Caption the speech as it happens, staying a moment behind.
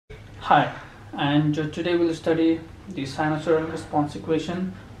Hi, and today we'll study the sinusoidal response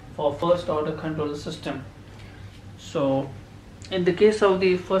equation for first order control system. So, in the case of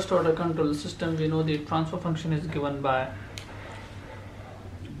the first order control system, we know the transfer function is given by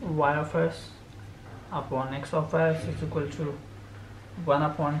y of s upon x of s is equal to 1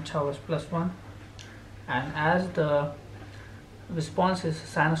 upon tau s plus 1, and as the response is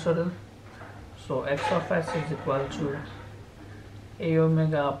sinusoidal, so x of s is equal to a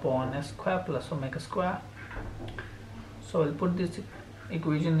omega upon s square plus omega square. So we'll put this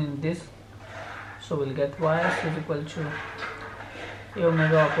equation in this, so we'll get ys is equal to a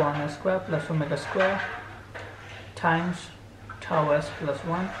omega upon s square plus omega square times tau s plus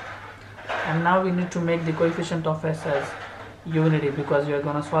 1. And now we need to make the coefficient of s as unity, because we are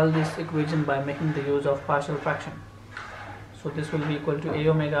going to solve this equation by making the use of partial fraction. So this will be equal to a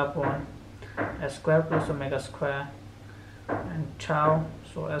omega upon s square plus omega square and tau,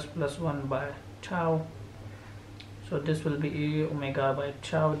 so s plus 1 by tau, so this will be a omega by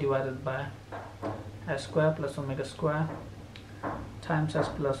tau divided by s square plus omega square times s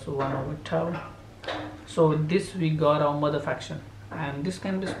plus 1 over tau. So this we got our mother fraction, and this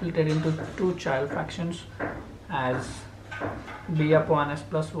can be split into two child fractions as b upon s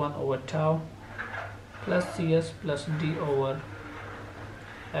plus 1 over tau plus cs plus d over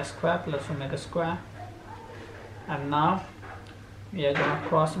s square plus omega square. And now we are going to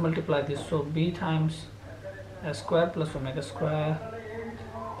cross multiply this, so b times s square plus omega square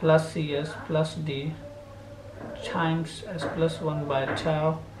plus cs plus d times s plus 1 by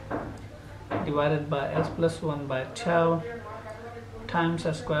tau divided by s plus 1 by tau times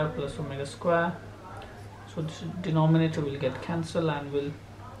s square plus omega square. So this denominator will get cancelled, and we'll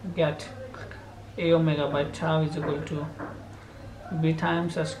get a omega by tau is equal to b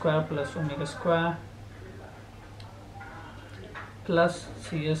times s square plus omega square plus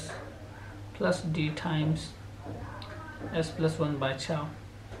cs plus d times s plus 1 by tau.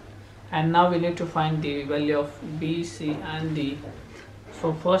 And now we need to find the value of b, c and d.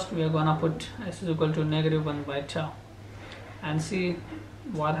 So first we are gonna put s is equal to negative 1 by tau and see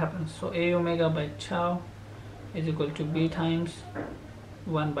what happens. So a omega by tau is equal to b times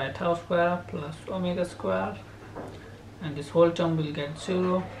 1 by tau square plus omega square, and this whole term will get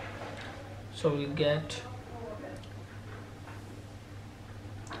 0. So we'll get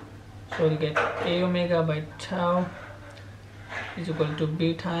a omega by tau is equal to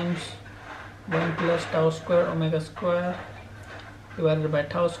b times 1 plus tau square omega square divided by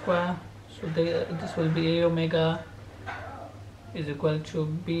tau square. So this will be a omega is equal to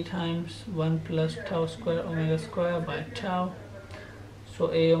b times 1 plus tau square omega square by tau.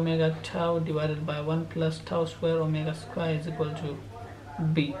 So a omega tau divided by 1 plus tau square omega square is equal to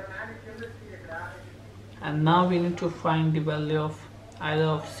b. And now we need to find the value of either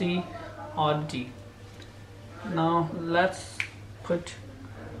of c or d. Now let's put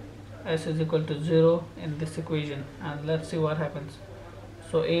s is equal to 0 in this equation, and let's see what happens.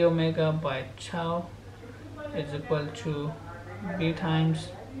 So a omega by tau is equal to b times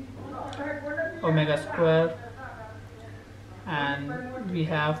omega square, and we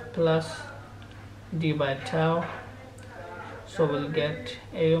have plus d by tau, so we'll get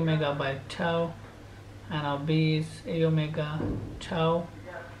a omega by tau, and our b is a omega tau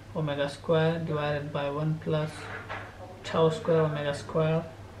omega square divided by 1 plus tau square omega square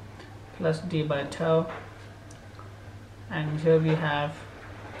plus d by tau, and here we have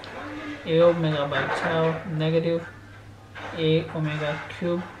a omega by tau negative a omega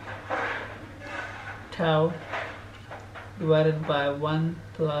cube tau divided by 1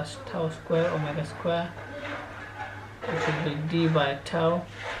 plus tau square omega square, which will be d by tau.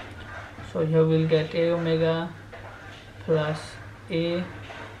 So here we'll get a omega plus a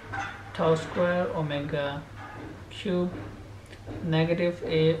tau square omega cube negative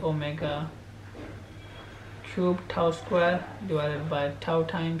a omega cube tau square divided by tau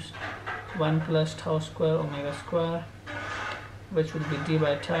times 1 plus tau square omega square, which will be d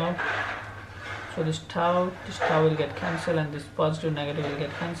by tau. So this tau will get cancelled, and this positive negative will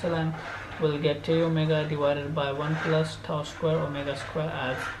get cancelled, and we'll get a omega divided by 1 plus tau square omega square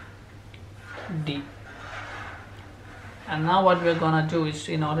as d. And now what we are gonna do is,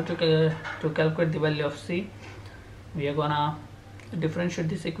 in order to calculate the value of c, we are gonna differentiate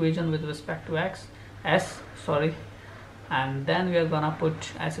this equation with respect to s, and then we are gonna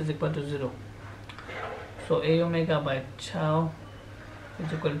put s is equal to 0. So a omega by tau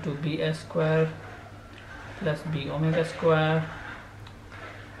is equal to bs square plus b omega square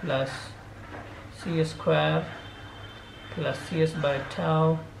plus c square plus cs by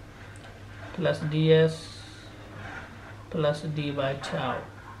tau plus ds plus d by tau.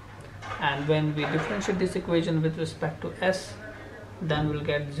 and when we differentiate this equation with respect to s, then we'll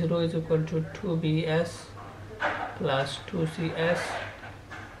get 0 is equal to 2bs plus 2cs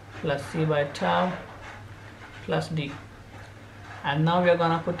plus c by tau plus d. And now we are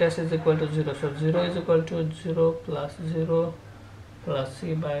gonna put s is equal to 0, so 0 is equal to 0 plus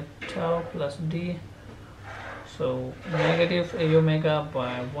c by tau plus d. So negative a omega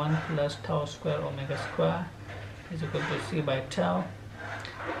by 1 plus tau square omega square is equal to c by tau.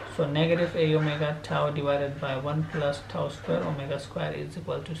 So negative a omega tau divided by 1 plus tau square omega square is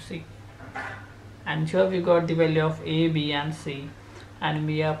equal to c. And here we got the value of a, b and c, and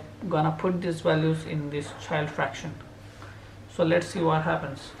we are gonna put these values in this child fraction. So let's see what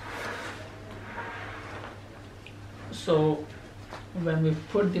happens. So when we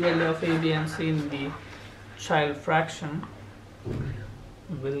put the value of a, b and c in the child fraction,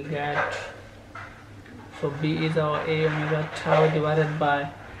 we'll get, so b is our a omega tau divided by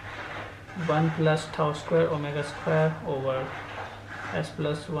 1 plus tau square omega square over s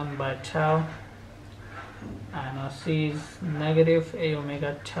plus 1 by tau, and our c is negative a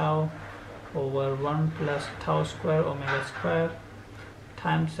omega tau over 1 plus tau square omega square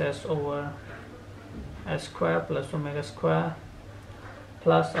times s over s square plus omega square,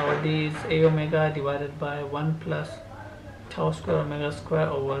 plus our d is a omega divided by 1 plus tau square omega square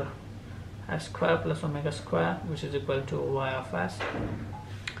over s square plus omega square, which is equal to y of s.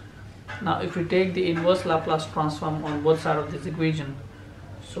 Now if we take the inverse Laplace transform on both sides of this equation,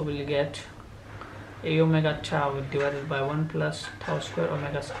 so we'll get a omega tau divided by 1 plus tau square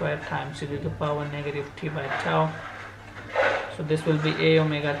omega square times e to the power negative t by tau. So this will be a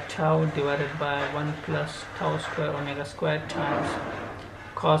omega tau divided by 1 plus tau square omega square times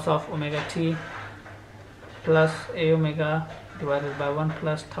cos of omega t plus a omega divided by 1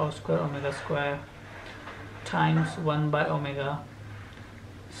 plus tau square omega square times 1 by omega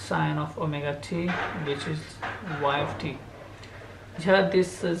sine of omega t, which is y of t. Here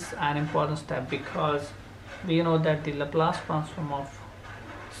this is an important step because we know that the Laplace transform of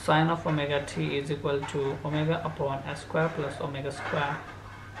sine of omega t is equal to omega upon s square plus omega square,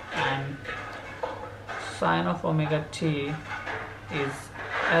 and sine of omega t is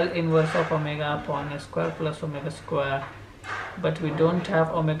L inverse of omega upon s square plus omega square, but we don't have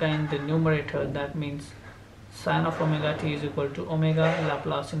omega in the numerator. That means sine of omega t is equal to omega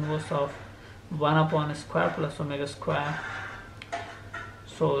Laplace inverse of 1 upon s square plus omega square.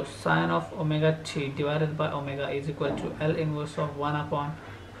 So sine of omega t divided by omega is equal to L inverse of 1 upon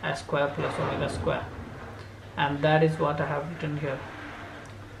s square plus omega square, and that is what I have written here.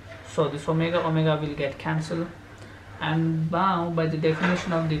 So this omega will get cancelled, and now by the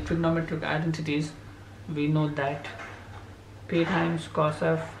definition of the trigonometric identities, we know that p times cos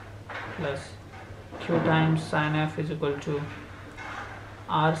f plus q times sin f is equal to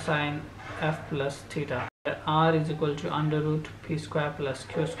r sin f plus theta. R is equal to under root p square plus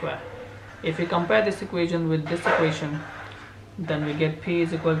q square. If we compare this equation with this equation, then we get p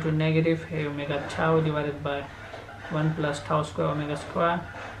is equal to negative a omega tau divided by 1 plus tau square omega square,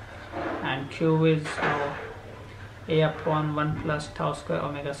 and q is a upon 1 plus tau square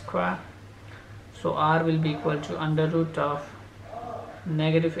omega square. So r will be equal to under root of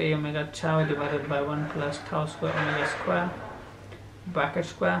negative a omega tau divided by 1 plus tau square omega square bracket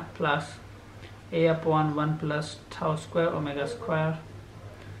square plus a upon 1 plus tau square omega square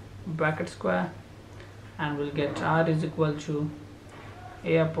bracket square, and we'll get r is equal to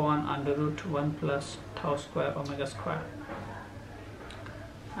a upon under root 1 plus tau square omega square.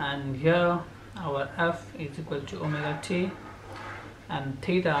 And here our f is equal to omega t, and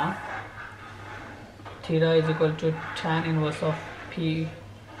theta is equal to tan inverse of p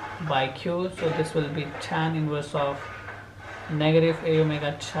by q. So this will be tan inverse of negative a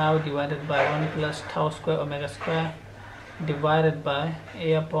omega tau divided by 1 plus tau square omega square divided by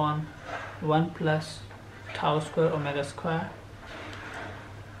a upon 1 plus tau square omega square.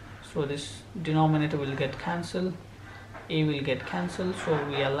 So this denominator will get cancelled, a will get cancelled, so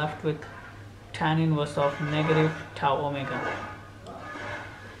we are left with tan inverse of negative tau omega.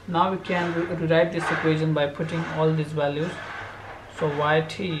 Now we can rewrite this equation by putting all these values. So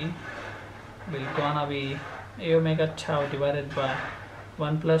yt will gonna be a omega tau divided by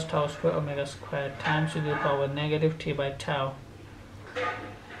 1 plus tau square omega square times to the power negative t by tau,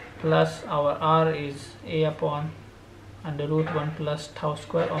 plus our r is a upon under root 1 plus tau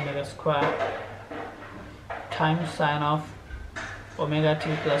square omega square times sine of omega t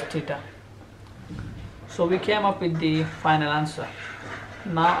plus theta. So we came up with the final answer.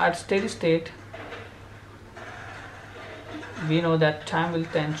 Now at steady state, we know that time will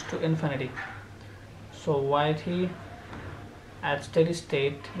tend to infinity. So yt at steady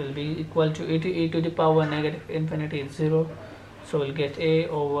state will be equal to e to the power negative infinity is 0. So we'll get a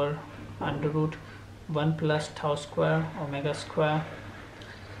over under root 1 plus tau square omega square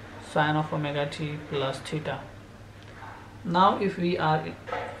sine of omega t plus theta. Now if we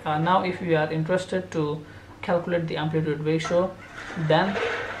are interested to calculate the amplitude ratio, then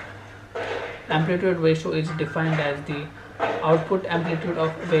amplitude ratio is defined as the output amplitude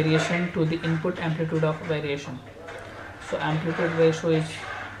of variation to the input amplitude of variation. So amplitude ratio is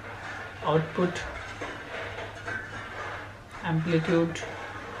output amplitude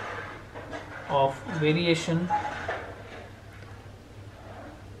of variation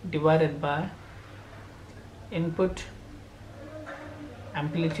divided by input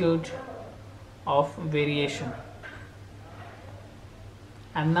amplitude of variation.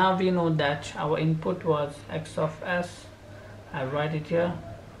 And now we know that our input was x of s, I write it here,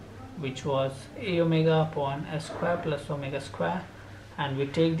 which was a omega upon s square plus omega square, and we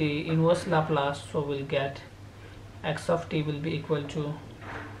take the inverse Laplace, so we'll get x of t will be equal to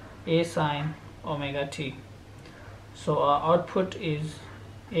a sine omega t. So our output is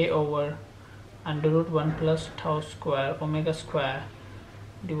a over under root 1 plus tau square omega square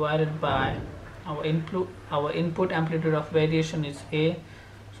divided by our input amplitude of variation is a,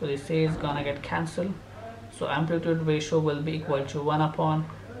 so this a is gonna get cancelled. So amplitude ratio will be equal to 1 upon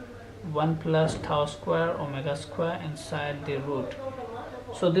 1 plus tau square omega square inside the root.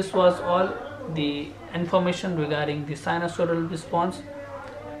 So this was all the information regarding the sinusoidal response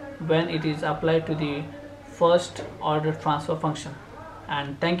when it is applied to the first order transfer function.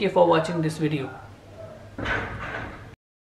 And thank you for watching this video.